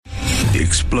The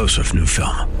explosive new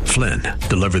film, Flynn,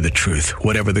 deliver the truth,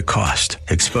 whatever the cost,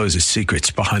 exposes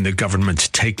secrets behind the government's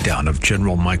takedown of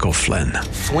General Michael Flynn.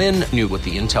 Flynn knew what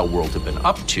the intel world had been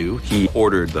up to. He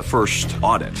ordered the first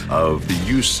audit of the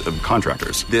use of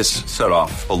contractors. This set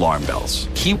off alarm bells.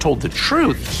 He told the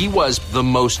truth. He was the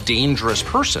most dangerous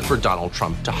person for Donald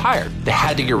Trump to hire. They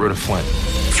had to get rid of Flynn.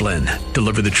 Flynn,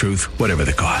 deliver the truth, whatever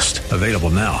the cost. Available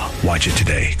now. Watch it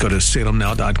today. Go to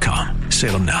salemnow.com.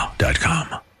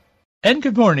 salemnow.com. And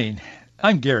good morning.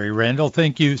 I'm Gary Randall.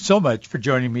 Thank you so much for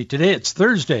joining me today. It's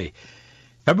Thursday,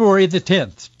 February the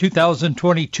 10th,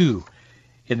 2022,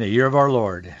 in the year of our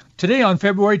Lord. Today on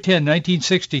February 10,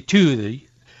 1962, the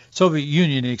Soviet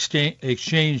Union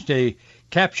exchanged a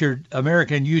captured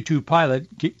American U-2 pilot,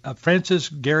 Francis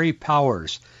Gary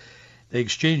Powers. They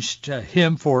exchanged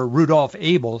him for Rudolf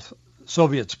Abel,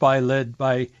 Soviet spy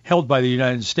held by the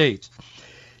United States.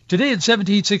 Today in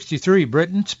 1763,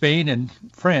 Britain, Spain, and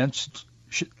France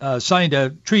signed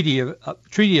a Treaty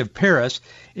of Paris,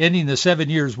 ending the 7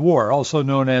 Years' War, also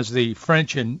known as the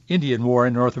French and Indian War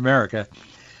in North America.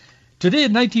 Today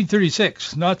in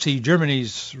 1936, Nazi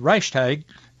Germany's Reichstag,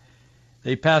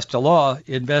 they passed a law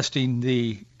investing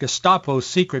the Gestapo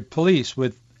secret police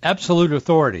with absolute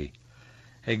authority,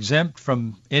 exempt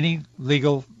from any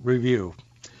legal review.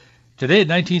 Today in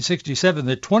 1967,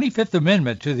 the 25th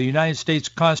Amendment to the United States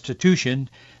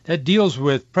Constitution that deals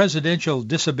with presidential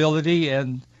disability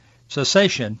and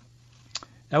secession,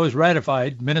 that was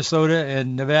ratified. Minnesota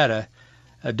and Nevada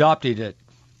adopted it.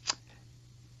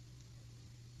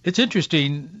 It's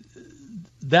interesting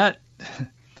that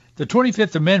the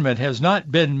 25th Amendment has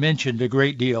not been mentioned a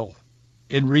great deal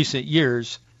in recent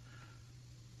years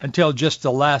until just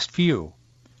the last few,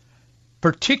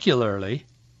 particularly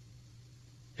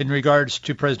in regards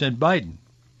to President Biden.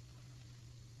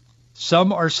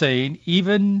 Some are saying,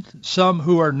 even some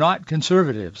who are not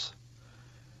conservatives,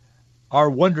 are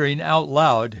wondering out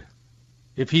loud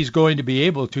if he's going to be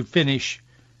able to finish,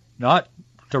 not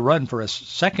to run for a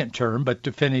second term, but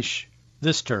to finish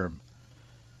this term.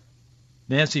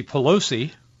 Nancy Pelosi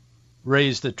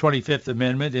raised the 25th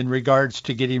Amendment in regards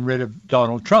to getting rid of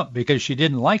Donald Trump because she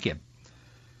didn't like him.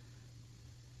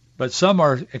 But some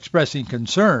are expressing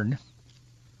concern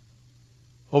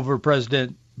over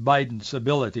President Biden's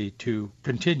ability to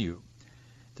continue.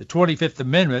 The 25th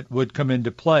Amendment would come into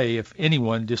play if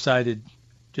anyone decided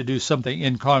to do something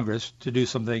in Congress, to do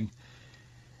something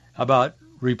about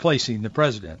replacing the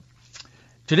president.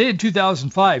 Today in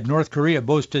 2005, North Korea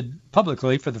boasted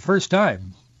publicly for the first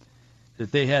time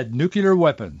that they had nuclear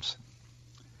weapons.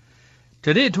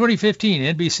 Today in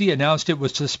 2015, NBC announced it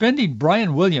was suspending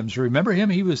Brian Williams. Remember him?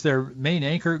 He was their main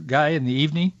anchor guy in the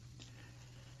evening.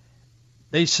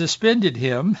 They suspended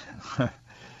him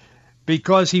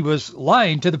because he was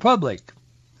lying to the public.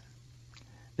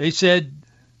 They said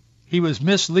he was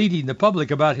misleading the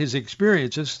public about his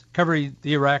experiences covering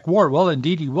the Iraq War. Well,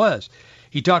 indeed he was.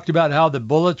 He talked about how the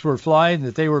bullets were flying,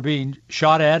 that they were being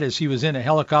shot at as he was in a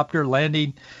helicopter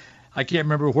landing. I can't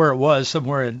remember where it was,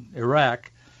 somewhere in Iraq.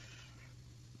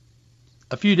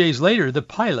 A few days later, the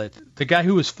pilot, the guy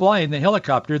who was flying the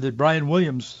helicopter that Brian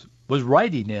Williams was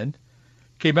riding in,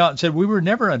 came out and said, we were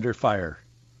never under fire.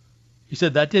 He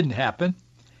said that didn't happen.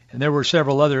 And there were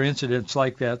several other incidents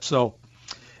like that.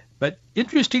 But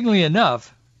interestingly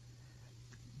enough,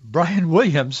 Brian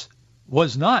Williams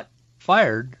was not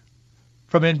fired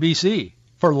from NBC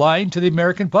for lying to the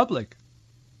American public.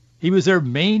 He was their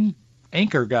main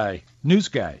anchor guy, news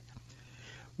guy.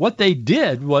 What they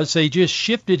did was they just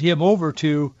shifted him over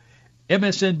to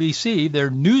MSNBC,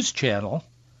 their news channel.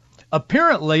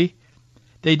 Apparently,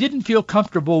 they didn't feel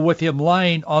comfortable with him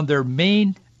lying on their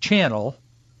main channel,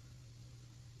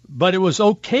 but it was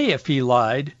okay if he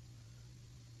lied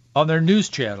on their news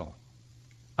channel.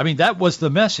 I mean, that was the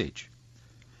message.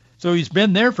 So he's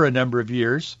been there for a number of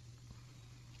years.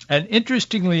 And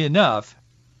interestingly enough,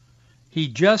 he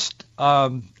just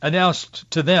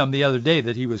announced to them the other day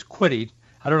that he was quitting.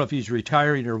 I don't know if he's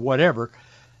retiring or whatever,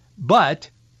 but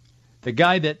the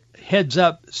guy that heads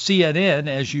up CNN,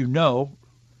 as you know,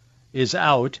 is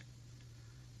out,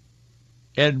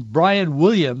 and Brian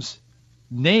Williams'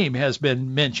 name has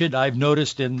been mentioned. I've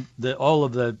noticed in all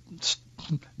of the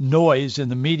noise in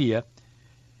the media,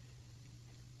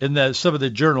 in some of the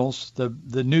journals,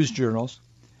 the news journals,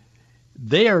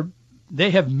 they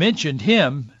have mentioned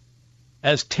him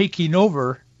as taking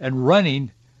over and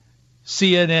running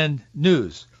CNN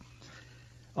News.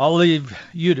 I'll leave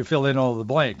you to fill in all the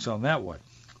blanks on that one.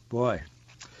 Boy.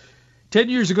 10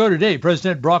 years ago today,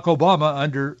 President Barack Obama,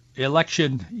 under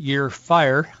election year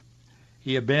fire,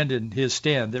 he abandoned his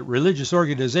stand that religious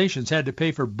organizations had to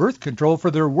pay for birth control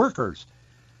for their workers.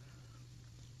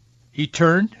 He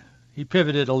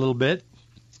pivoted a little bit,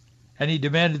 and he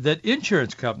demanded that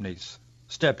insurance companies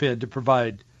step in to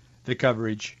provide the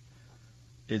coverage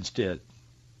instead.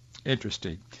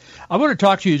 Interesting. I want to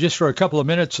talk to you just for a couple of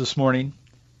minutes this morning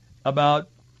about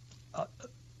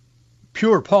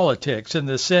pure politics, in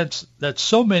the sense that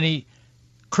so many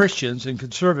Christians and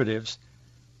conservatives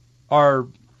are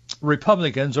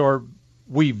Republicans, or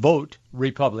we vote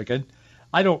Republican.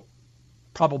 I don't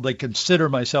probably consider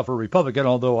myself a Republican,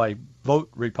 although I vote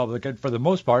Republican for the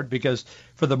most part, because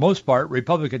for the most part,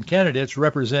 Republican candidates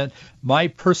represent my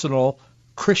personal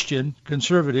Christian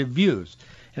conservative views.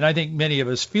 And I think many of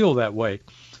us feel that way.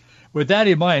 With that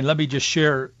in mind, let me just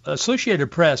share,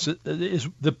 Associated Press,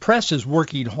 the press is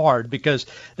working hard because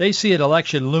they see an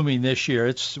election looming this year.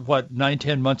 It's,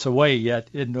 9-10 months away yet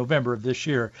in November of this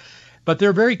year. But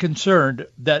they're very concerned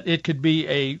that it could be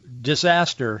a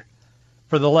disaster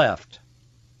for the left.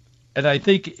 And I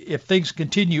think if things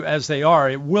continue as they are,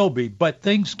 it will be. But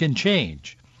things can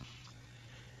change.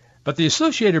 But the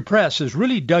Associated Press has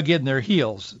really dug in their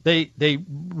heels. They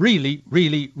really,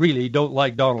 really, really don't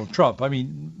like Donald Trump. I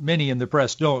mean, many in the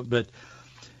press don't, but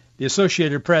the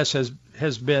Associated Press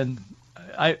has been,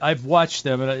 I've watched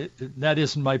them, and that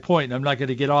isn't my point. I'm not going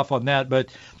to get off on that, but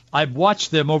I've watched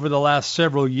them over the last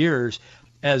several years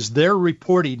as their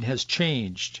reporting has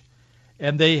changed.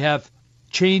 And they have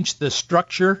changed the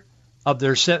structure of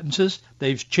their sentences.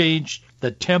 They've changed the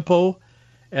tempo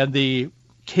and the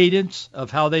cadence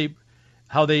of how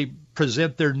they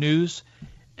present their news,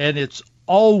 and it's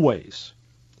always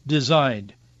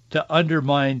designed to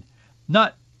undermine,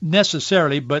 not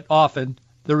necessarily but often,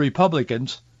 the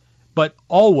Republicans, but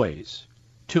always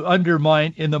to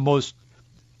undermine in the most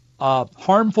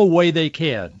harmful way they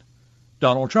can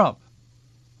Donald Trump.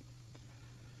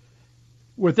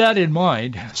 With that in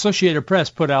mind, Associated Press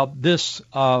put out this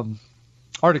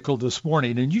article this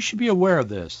morning, and you should be aware of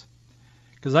this,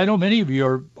 because I know many of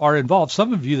you are involved.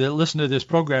 Some of you that listen to this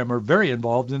program are very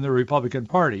involved in the Republican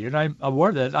Party, and I'm aware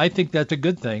of that. I think that's a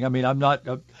good thing. I mean, I'm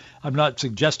not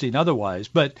suggesting otherwise,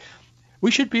 but we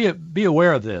should be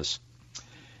aware of this.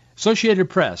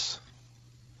 Associated Press,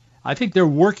 I think they're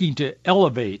working to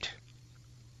elevate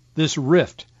this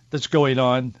rift that's going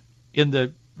on in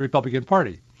the Republican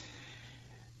Party.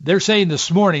 They're saying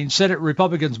this morning, Senate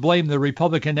Republicans blame the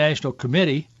Republican National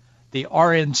Committee. The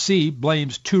RNC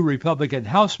blames 2 Republican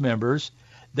House members.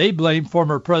 They blame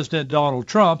former President Donald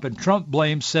Trump, and Trump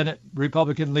blames Senate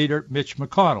Republican leader Mitch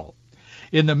McConnell.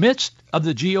 In the midst of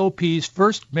the GOP's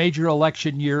first major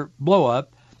election year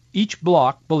blow-up, each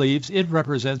bloc believes it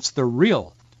represents the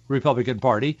real Republican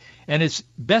Party and its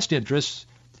best interests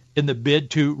in the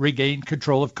bid to regain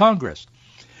control of Congress.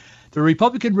 The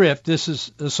Republican rift, this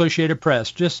is Associated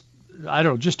Press, just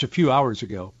a few hours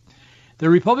ago. The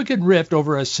Republican rift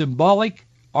over a symbolic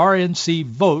RNC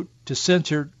vote to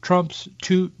censor Trump's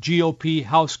 2 GOP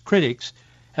House critics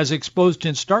has exposed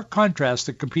in stark contrast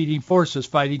the competing forces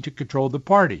fighting to control the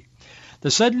party. The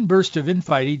sudden burst of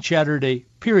infighting shattered a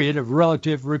period of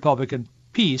relative Republican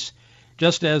peace,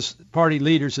 just as party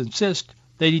leaders insist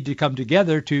they need to come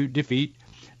together to defeat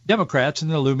Democrats in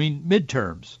the looming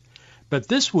midterms. But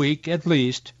this week, at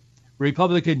least,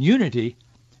 Republican unity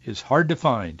is hard to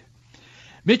find.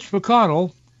 Mitch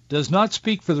McConnell does not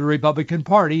speak for the Republican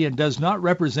Party and does not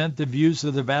represent the views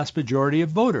of the vast majority of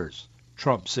voters,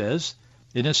 Trump says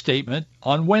in a statement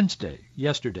on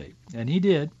yesterday, and he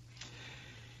did.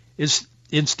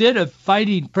 Instead of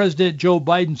fighting President Joe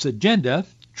Biden's agenda,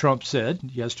 Trump said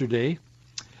yesterday,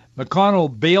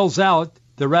 McConnell bails out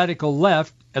the radical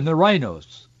left and the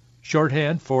rhinos,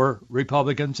 shorthand for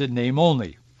Republicans in name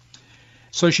only.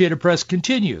 Associated Press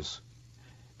continues.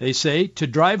 They say, to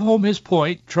drive home his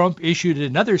point, Trump issued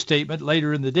another statement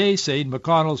later in the day saying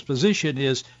McConnell's position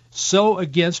is so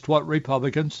against what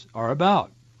Republicans are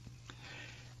about.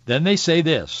 Then they say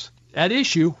this. At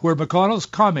issue were McConnell's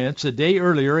comments a day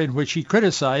earlier in which he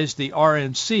criticized the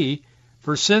RNC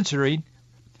for censoring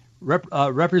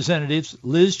Representatives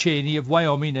Liz Cheney of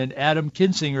Wyoming and Adam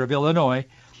Kinzinger of Illinois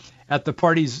at the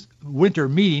party's winter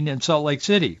meeting in Salt Lake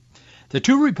City. The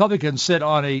 2 Republicans sit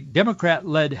on a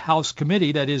Democrat-led House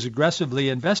committee that is aggressively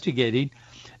investigating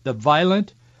the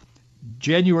violent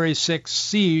January 6th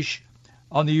siege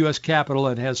on the U.S. Capitol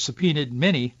and has subpoenaed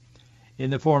many in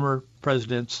the former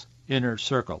president's inner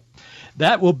circle.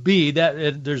 That will be,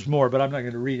 there's more, but I'm not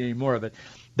going to read any more of it.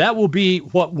 That will be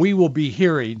what we will be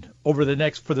hearing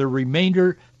for the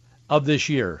remainder of this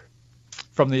year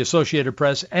from the Associated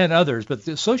Press and others. But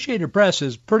the Associated Press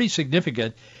is pretty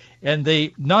significant, and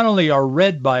they not only are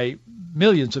read by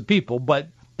millions of people, but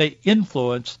they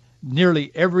influence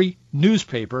nearly every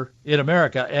newspaper in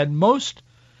America. And most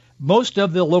most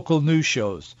of the local news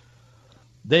shows,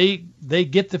 they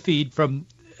get the feed from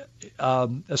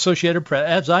Associated Press,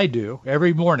 as I do,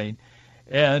 every morning,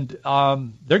 and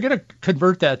they're going to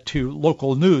convert that to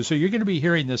local news. So you're going to be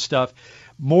hearing this stuff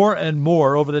more and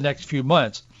more over the next few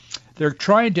months. They're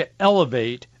trying to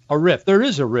elevate a rift. There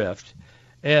is a rift,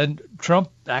 and Trump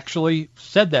actually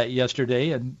said that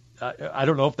yesterday, and I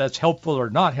don't know if that's helpful or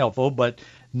not helpful, but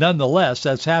nonetheless,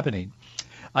 that's happening.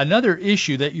 Another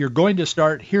issue that you're going to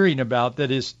start hearing about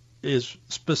that is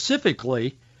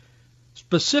specifically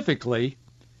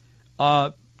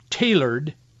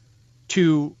tailored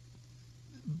to,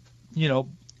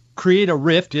 create a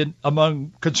rift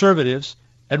among conservatives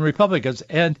and Republicans,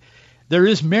 and there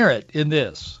is merit in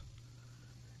this,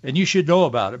 and you should know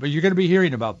about it, but you're going to be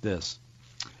hearing about this.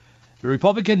 The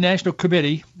Republican National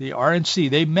Committee, the RNC,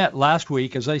 they met last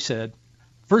week, as I said,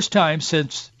 first time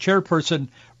since Chairperson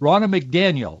Ronna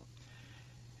McDaniel.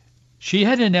 She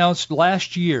had announced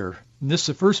last year, and this is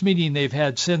the first meeting they've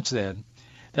had since then,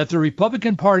 that the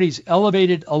Republican Party's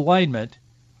elevated alignment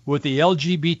with the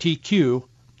LGBTQ,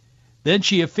 then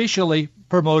she officially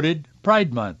promoted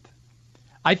Pride Month.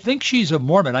 I think she's a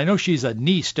Mormon. I know she's a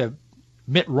niece to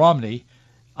Mitt Romney.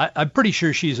 I'm pretty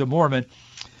sure she's a Mormon.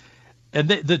 And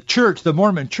the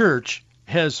Mormon church,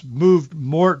 has moved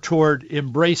more toward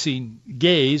embracing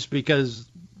gays because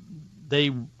they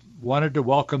wanted to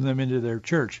welcome them into their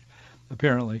church,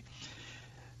 apparently.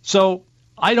 So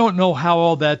I don't know how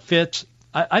all that fits.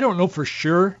 I don't know for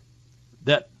sure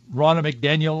that Ronna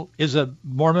McDaniel is a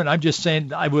Mormon. I'm just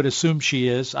saying I would assume she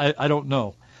is. I don't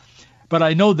know. But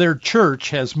I know their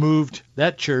church has moved,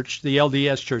 that church, the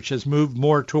LDS church, has moved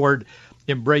more toward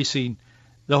embracing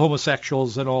the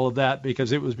homosexuals and all of that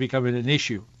because it was becoming an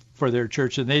issue for their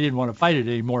church, and they didn't want to fight it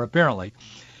anymore, apparently.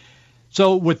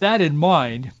 So with that in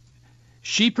mind,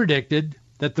 she predicted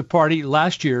that the party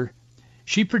last year,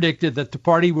 she predicted that the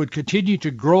party would continue to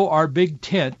grow our big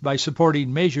tent by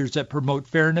supporting measures that promote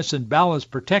fairness and balanced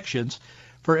protections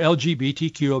for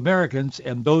LGBTQ Americans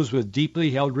and those with deeply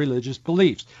held religious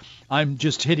beliefs. I'm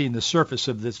just hitting the surface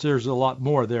of this. There's a lot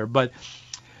more there, but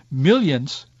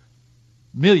millions,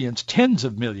 tens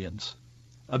of millions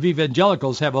of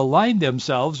evangelicals have aligned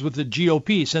themselves with the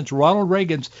GOP since Ronald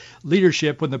Reagan's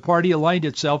leadership, when the party aligned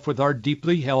itself with our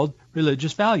deeply held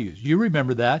religious values. You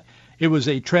remember that. It was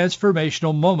a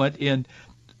transformational moment in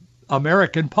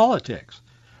American politics.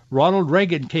 Ronald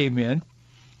Reagan came in,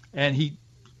 and he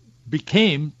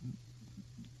became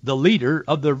the leader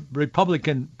of the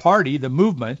Republican Party, the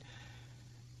movement,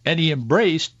 and he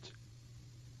embraced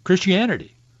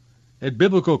Christianity and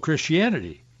biblical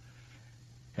Christianity.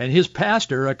 And his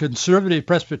pastor, a conservative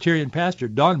Presbyterian pastor,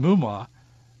 Don Mumma,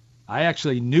 I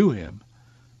actually knew him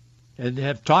and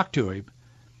have talked to him.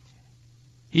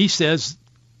 He says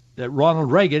that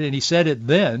Ronald Reagan, and he said it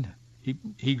then,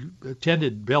 he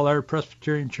attended Bel Air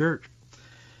Presbyterian Church,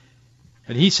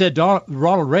 and he said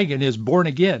Ronald Reagan is born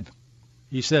again.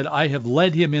 He said, I have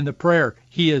led him in the prayer.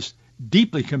 He is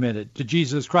deeply committed to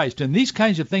Jesus Christ. And these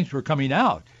kinds of things were coming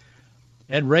out.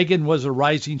 And Reagan was a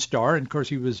rising star, and of course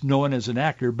he was known as an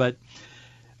actor, but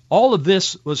all of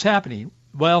this was happening.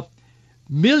 Well,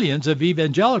 millions of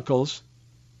evangelicals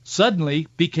suddenly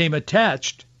became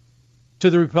attached to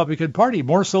the Republican Party,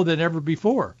 more so than ever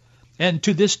before. And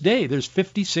to this day, there's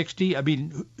 50, 60,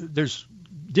 there's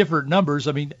different numbers,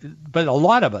 but a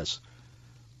lot of us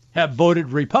have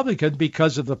voted Republican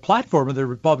because of the platform of the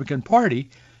Republican Party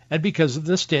and because of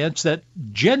the stance that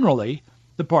generally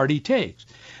the party takes.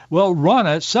 Well,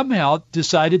 Ronna somehow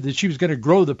decided that she was going to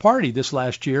grow the party this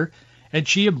last year, and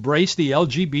she embraced the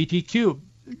LGBTQ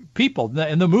people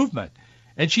and the movement.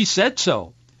 And she said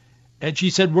so. And she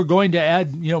said, we're going to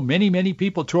add, many, many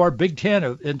people to our Big Ten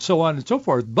and so on and so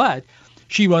forth. But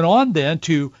she went on then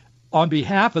to, on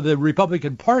behalf of the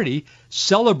Republican Party,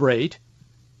 celebrate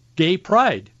Gay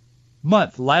Pride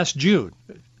Month last June,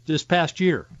 this past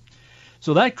year.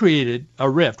 So that created a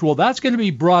rift. Well, that's going to be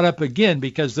brought up again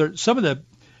because some of the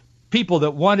people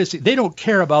that want to see, they don't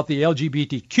care about the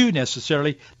LGBTQ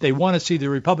necessarily. They want to see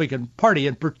the Republican Party,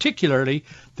 and particularly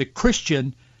the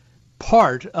Christian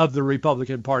part of the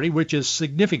Republican Party, which is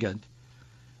significant.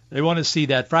 They want to see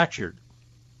that fractured.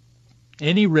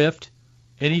 Any rift,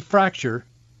 any fracture,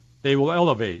 they will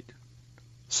elevate.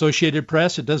 Associated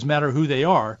Press, it doesn't matter who they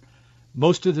are.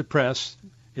 Most of the press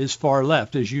is far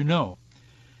left, as you know.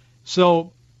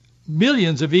 So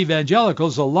millions of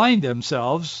evangelicals aligned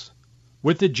themselves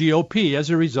with the GOP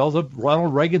as a result of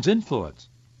Ronald Reagan's influence.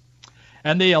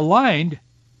 And they aligned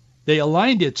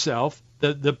itself,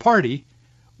 the party,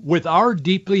 with our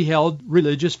deeply held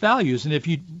religious values. And if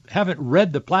you haven't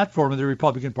read the platform of the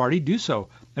Republican Party, do so.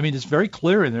 I mean, it's very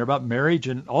clear in there about marriage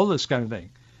and all this kind of thing.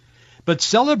 But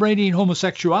celebrating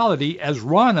homosexuality, as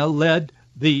Ronna led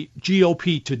the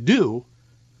GOP to do,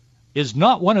 is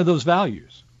not one of those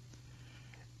values.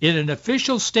 In an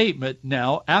official statement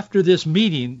now, after this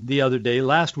meeting the other day,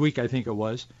 last week I think it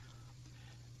was,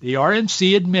 the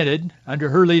RNC admitted under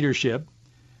her leadership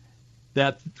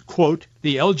that, quote,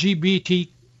 the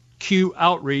LGBTQ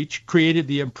outreach created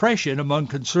the impression among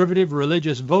conservative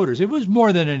religious voters. It was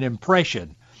more than an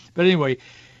impression. But anyway,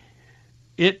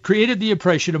 it created the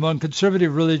impression among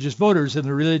conservative religious voters and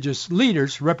the religious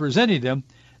leaders representing them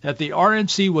that the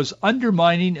RNC was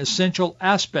undermining essential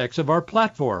aspects of our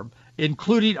platform,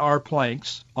 including our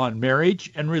planks on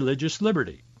marriage and religious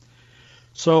liberty.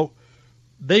 So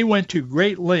they went to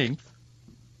great length,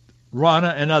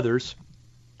 Ronna and others,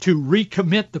 to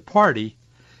recommit the party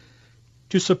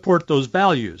to support those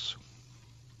values.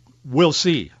 We'll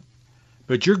see.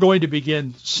 But you're going to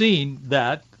begin seeing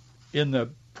that in the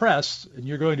press, and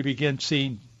you're going to begin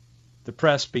seeing the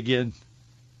press begin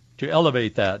to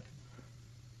elevate that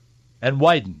and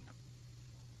widen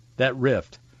that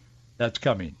rift that's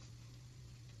coming.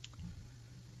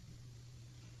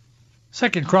 2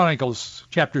 Chronicles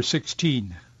chapter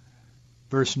 16,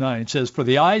 verse 9 says, "For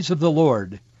the eyes of the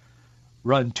Lord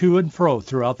run to and fro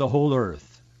throughout the whole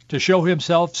earth, to show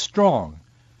himself strong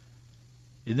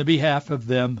in the behalf of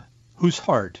them whose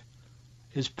heart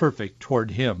is perfect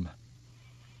toward him."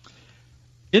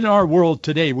 In our world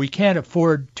today, we can't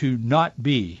afford to not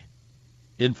be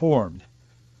informed.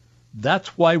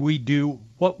 That's why we do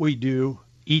what we do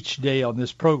each day on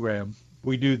this program.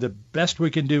 We do the best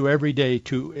we can do every day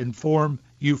to inform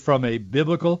you from a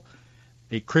biblical,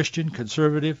 a Christian,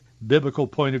 conservative, biblical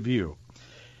point of view.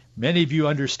 Many of you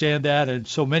understand that, and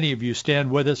so many of you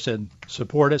stand with us and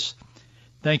support us.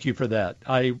 Thank you for that.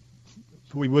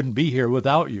 We wouldn't be here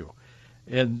without you.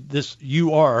 And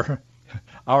you are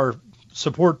our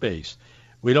support base.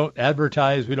 We don't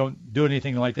advertise. We don't do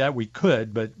anything like that. We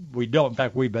could, but we don't. In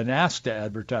fact, we've been asked to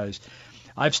advertise.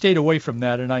 I've stayed away from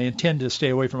that, and I intend to stay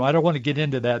away from it. I don't want to get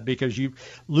into that because you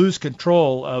lose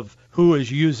control of who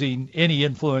is using any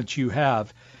influence you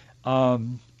have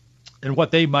and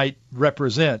what they might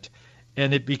represent,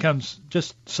 and it becomes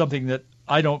just something that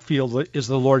I don't feel is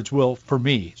the Lord's will for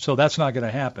me. So that's not going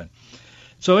to happen.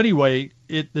 So anyway,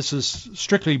 this is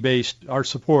strictly based, our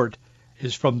support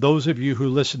is from those of you who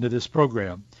listen to this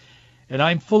program. And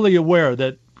I'm fully aware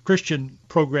that Christian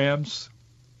programs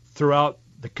throughout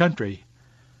the country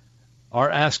are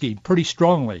asking pretty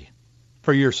strongly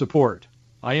for your support.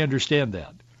 I understand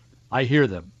that. I hear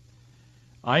them.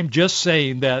 I'm just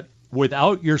saying that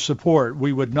without your support,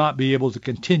 we would not be able to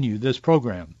continue this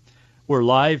program. We're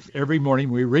live every morning.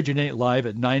 We originate live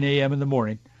at 9 a.m. in the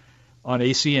morning on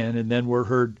ACN, and then we're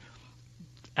heard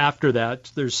after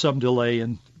that. There's some delay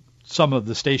in some of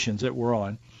the stations that we're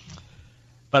on.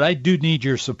 But I do need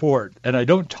your support, and I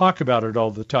don't talk about it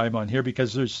all the time on here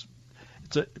because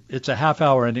it's a half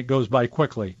hour and it goes by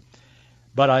quickly.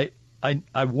 But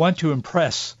I want to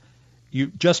impress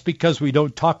you. Just because we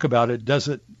don't talk about it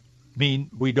doesn't mean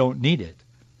we don't need it.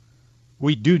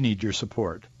 We do need your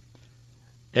support.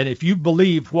 And if you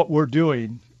believe what we're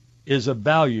doing is of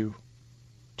value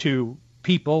to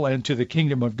people and to the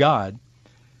kingdom of God,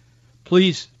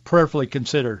 please prayerfully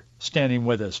consider standing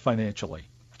with us financially.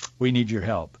 We need your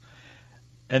help.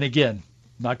 And again,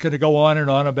 not going to go on and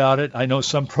on about it. I know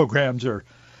some programs are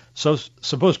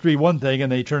supposed to be one thing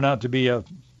and they turn out to be a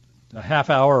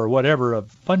half hour or whatever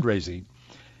of fundraising.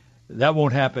 That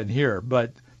won't happen here,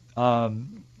 but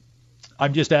I'm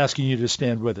just asking you to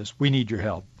stand with us. We need your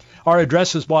help. Our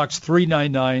address is Box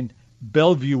 399,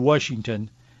 Bellevue,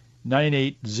 Washington,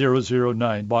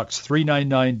 98009. Box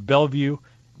 399, Bellevue,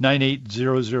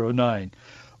 98009.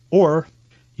 Or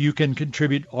you can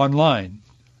contribute online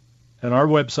at our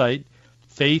website,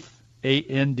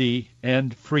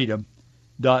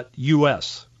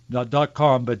 faithandfreedom.us. Not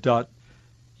 .com, but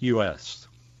 .us.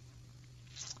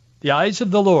 The eyes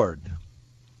of the Lord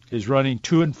is running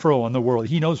to and fro on the world.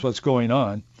 He knows what's going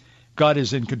on. God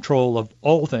is in control of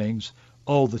all things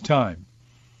all the time.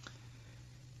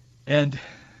 And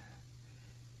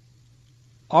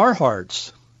our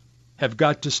hearts have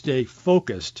got to stay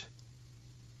focused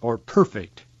or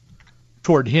perfect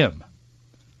toward him,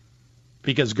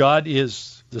 because God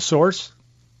is the source.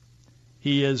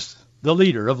 He is the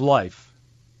leader of life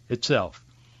itself.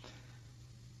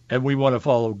 And we want to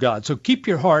follow God. So keep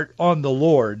your heart on the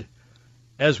Lord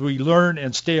as we learn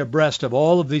and stay abreast of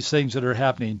all of these things that are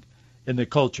happening in the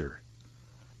culture.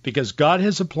 Because God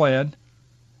has a plan.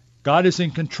 God is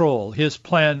in control. His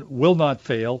plan will not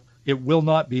fail. It will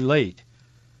not be late.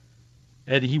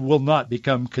 And he will not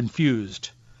become confused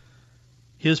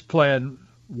his plan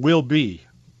will be,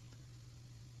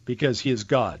 because he is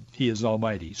God. He is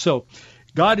Almighty. So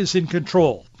God is in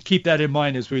control. Keep that in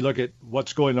mind as we look at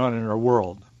what's going on in our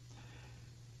world.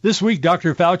 This week,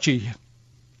 Dr. Fauci,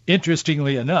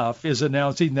 interestingly enough, is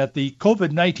announcing that the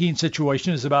COVID-19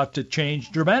 situation is about to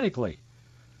change dramatically.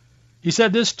 He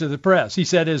said this to the press. He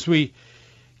said, as we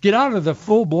get out of the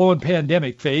full-blown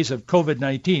pandemic phase of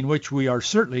COVID-19, which we are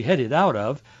certainly headed out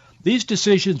of, these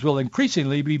decisions will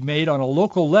increasingly be made on a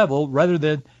local level rather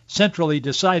than centrally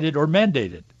decided or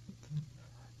mandated.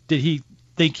 Did he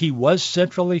think he was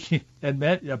centrally? And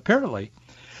apparently.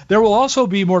 There will also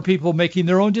be more people making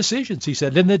their own decisions, he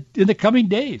said, in the coming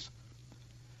days,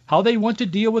 how they want to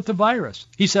deal with the virus.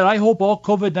 He said, I hope all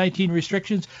COVID-19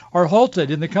 restrictions are halted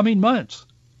in the coming months.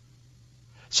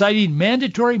 Citing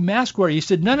mandatory mask wearing, he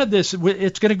said, none of this,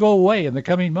 it's going to go away in the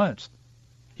coming months.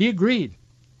 He agreed.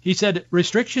 He said,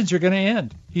 restrictions are going to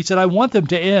end. He said, I want them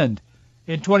to end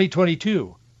in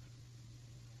 2022.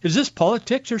 Is this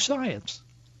politics or science?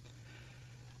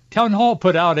 Town Hall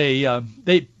put out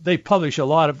they publish a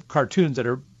lot of cartoons that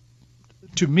are,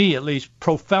 to me at least,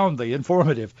 profoundly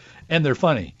informative, and they're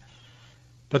funny.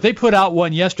 But they put out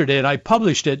one yesterday, and I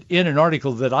published it in an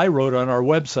article that I wrote on our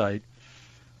website.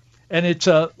 And it's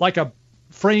like a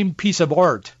framed piece of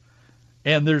art,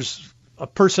 and there's a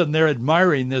person there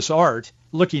admiring this art,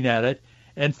 looking at it,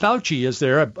 and Fauci is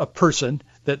there, a person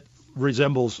that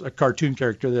resembles a cartoon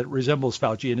character that resembles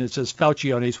Fauci, and it says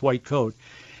Fauci on his white coat.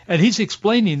 And he's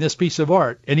explaining this piece of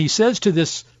art, and he says to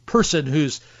this person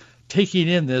who's taking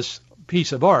in this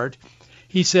piece of art,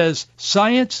 he says,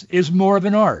 science is more of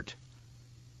an art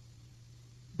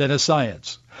than a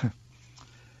science.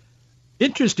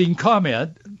 Interesting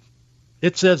comment.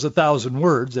 It says 1,000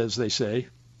 words, as they say.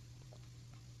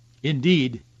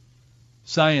 Indeed,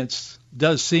 science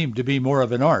does seem to be more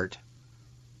of an art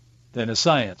than a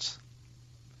science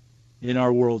in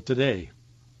our world today.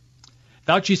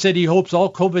 Fauci said he hopes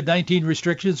all COVID-19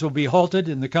 restrictions will be halted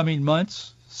in the coming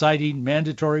months, citing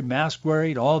mandatory mask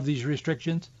wearing, all of these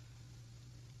restrictions.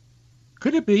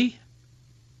 Could it be?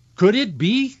 Could it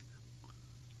be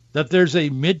that there's a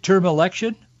midterm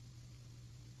election?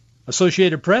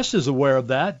 Associated Press is aware of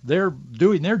that. They're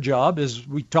doing their job, as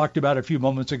we talked about a few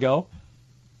moments ago.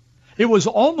 It was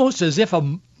almost as if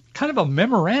a kind of a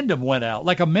memorandum went out,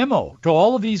 like a memo to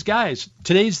all of these guys.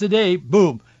 Today's the day,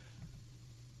 boom.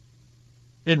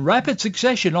 In rapid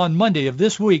succession on Monday of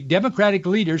this week, Democratic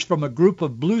leaders from a group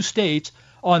of blue states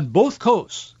on both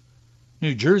coasts,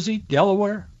 New Jersey,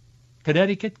 Delaware,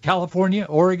 Connecticut, California,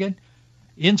 Oregon,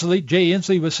 Jay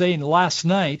Inslee was saying last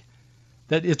night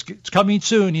that it's coming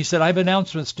soon. He said, I have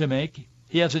announcements to make.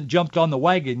 He hasn't jumped on the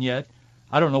wagon yet.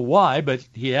 I don't know why, but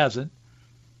he hasn't.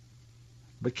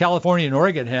 But California and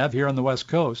Oregon have here on the West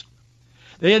Coast.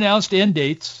 They announced end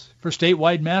dates for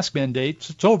statewide mask mandates.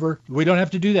 It's over. We don't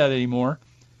have to do that anymore.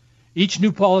 Each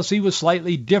new policy was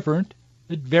slightly different.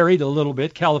 It varied a little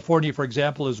bit. California, for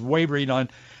example, is wavering on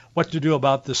what to do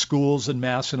about the schools and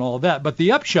masks and all of that. But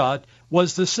the upshot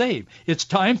was the same. It's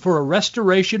time for a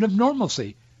restoration of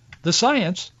normalcy. The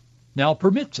science now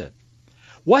permits it.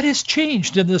 What has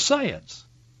changed in the science?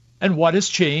 And what has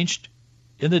changed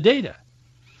in the data?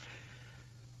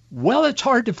 Well, it's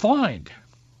hard to find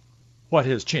what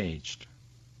has changed.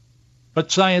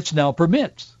 But science now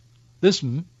permits this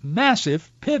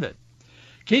massive pivot.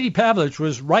 Katie Pavlich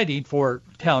was writing for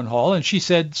Town Hall, and she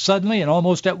said suddenly and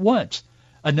almost at once,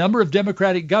 a number of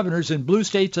Democratic governors in blue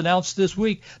states announced this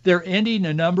week they're ending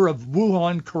a number of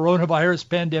Wuhan coronavirus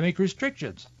pandemic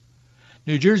restrictions.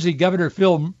 New Jersey Governor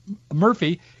Phil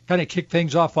Murphy kind of kicked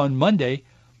things off on Monday.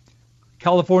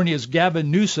 California's Gavin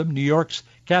Newsom, New York's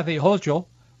Kathy Hochul,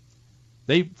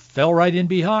 they fell right in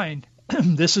behind.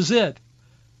 This is it.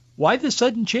 Why the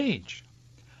sudden change?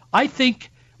 I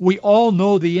think we all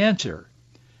know the answer.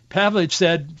 Pavlich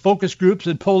said focus groups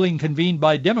and polling convened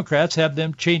by Democrats have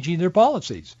them changing their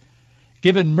policies.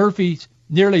 Given Murphy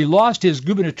nearly lost his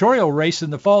gubernatorial race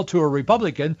in the fall to a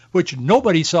Republican, which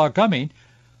nobody saw coming,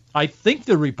 I think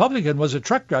the Republican was a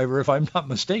truck driver, if I'm not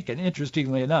mistaken,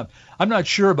 interestingly enough. I'm not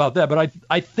sure about that, but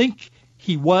I think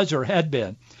he was or had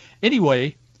been.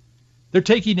 Anyway, they're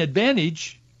taking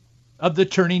advantage of the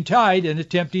turning tide and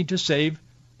attempting to save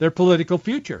their political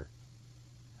future.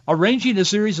 Arranging a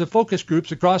series of focus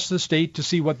groups across the state to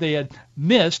see what they had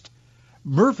missed,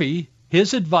 Murphy,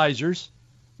 his advisors,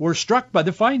 were struck by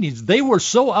the findings. They were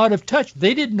so out of touch,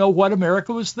 they didn't know what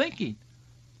America was thinking.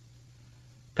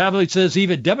 Pavlich says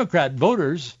even Democrat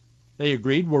voters, they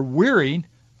agreed, were wearying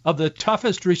of the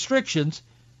toughest restrictions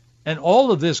and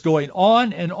all of this going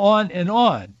on and on and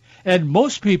on. And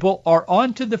most people are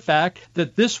on to the fact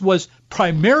that this was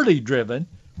primarily driven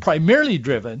primarily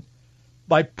driven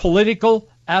by political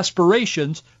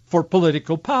aspirations for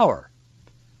political power.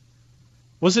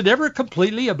 Was it ever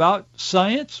completely about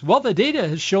science? Well, the data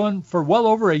has shown for well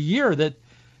over a year that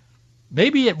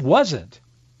maybe it wasn't.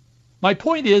 My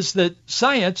point is that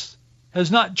science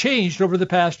has not changed over the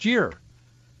past year.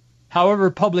 However,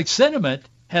 public sentiment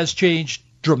has changed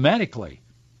dramatically.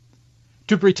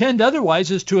 To pretend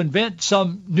otherwise is to invent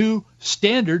some new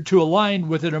standard to align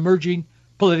with an emerging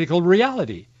political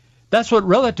reality. That's what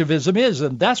relativism is,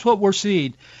 and that's what we're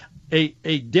seeing.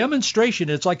 A demonstration.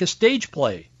 It's like a stage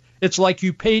play. It's like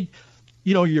you paid,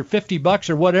 your $50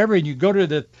 or whatever, and you go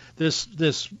to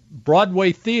this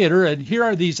Broadway theater, and here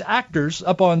are these actors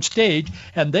up on stage,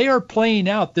 and they are playing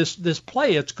out this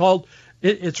play.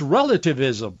 It's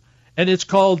relativism, and it's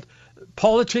called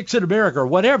Politics in America or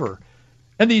whatever.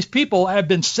 And these people have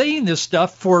been saying this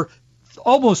stuff for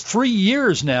almost 3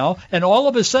 years now, and all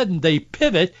of a sudden they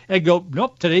pivot and go,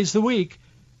 nope, today's the week.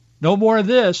 No more of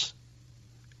this.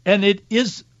 And it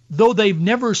is, though they've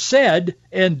never said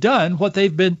and done what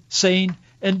they've been saying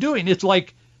and doing. It's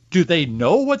like, do they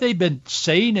know what they've been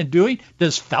saying and doing?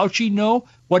 Does Fauci know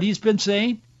what he's been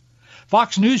saying?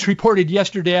 Fox News reported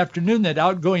yesterday afternoon that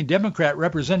outgoing Democrat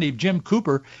Representative Jim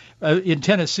Cooper in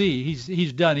Tennessee,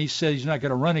 he's done. He said he's not going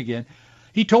to run again.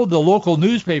 He told the local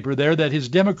newspaper there that his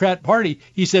Democrat Party,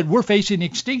 he said, we're facing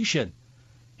extinction.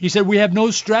 He said, we have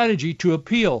no strategy to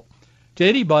appeal to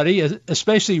anybody,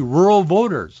 especially rural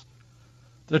voters.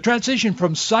 The transition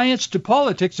from science to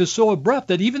politics is so abrupt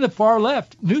that even the far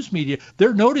left news media,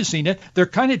 they're noticing it. They're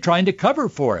kind of trying to cover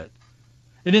for it.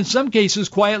 And in some cases,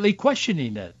 quietly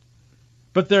questioning it.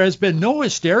 But there has been no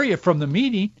hysteria from the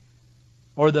meeting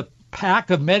or the pack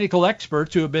of medical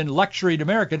experts who have been lecturing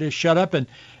America to shut up and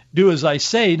do as I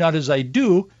say, not as I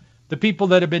do. The people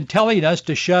that have been telling us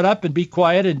to shut up and be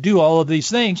quiet and do all of these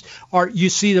things you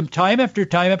see them time after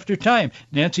time after time.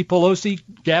 Nancy Pelosi,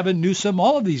 Gavin Newsom,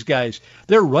 all of these guys,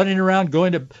 they're running around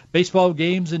going to baseball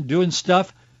games and doing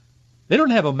stuff. They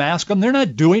don't have a mask on. They're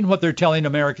not doing what they're telling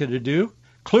America to do.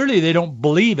 Clearly, they don't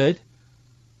believe it.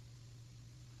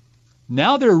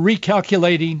 Now they're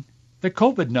recalculating the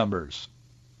COVID numbers.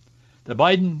 The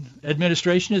Biden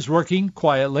administration is working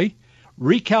quietly,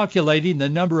 recalculating the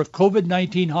number of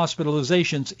COVID-19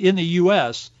 hospitalizations in the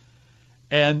U.S.,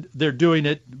 and they're doing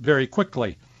it very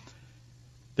quickly.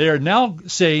 They are now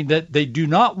saying that they do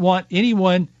not want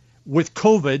anyone with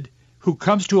COVID who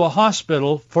comes to a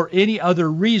hospital for any other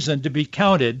reason to be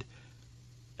counted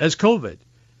as COVID.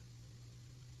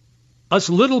 Us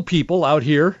little people out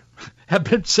here have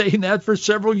been saying that for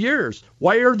several years.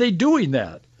 Why are they doing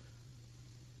that?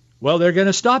 Well, they're going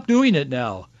to stop doing it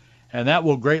now. And that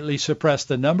will greatly suppress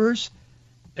the numbers,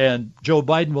 and Joe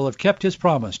Biden will have kept his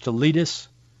promise to lead us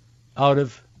out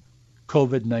of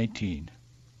COVID-19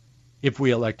 if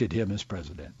we elected him as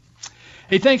president.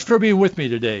 Hey, thanks for being with me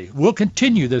today. We'll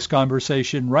continue this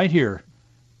conversation right here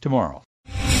tomorrow.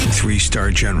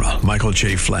 3-star General Michael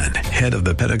J. Flynn, head of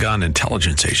the Pentagon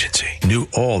Intelligence Agency, knew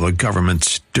all the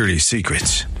government's dirty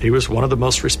secrets. He was one of the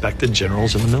most respected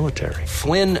generals in the military.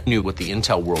 Flynn knew what the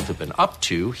intel world had been up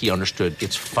to. He understood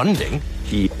its funding.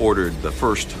 He ordered the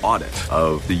first audit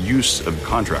of the use of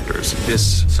contractors.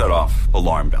 This set off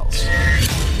alarm bells.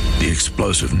 The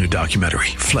explosive new documentary,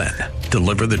 Flynn,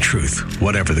 Deliver the Truth,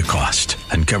 Whatever the Cost,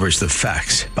 uncovers the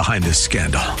facts behind this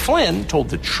scandal. Flynn told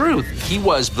the truth. He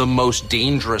was the most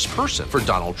dangerous person for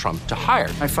Donald Trump to hire.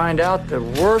 I find out the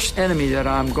worst enemy that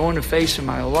I'm going to face in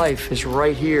my life is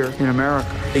right here in America.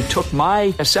 They took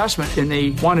my assessment and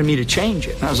they wanted me to change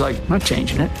it. And I was like, I'm not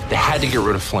changing it. They had to get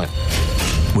rid of Flynn.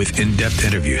 With in-depth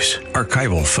interviews,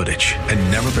 archival footage,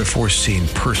 and never-before-seen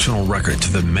personal records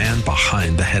of the man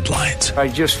behind the headlines. I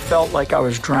just felt like I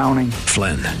was drowning.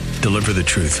 Flynn, Deliver the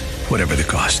Truth, Whatever the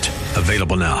Cost.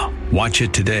 Available now. Watch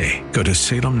it today. Go to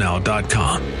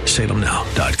salemnow.com.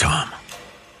 salemnow.com.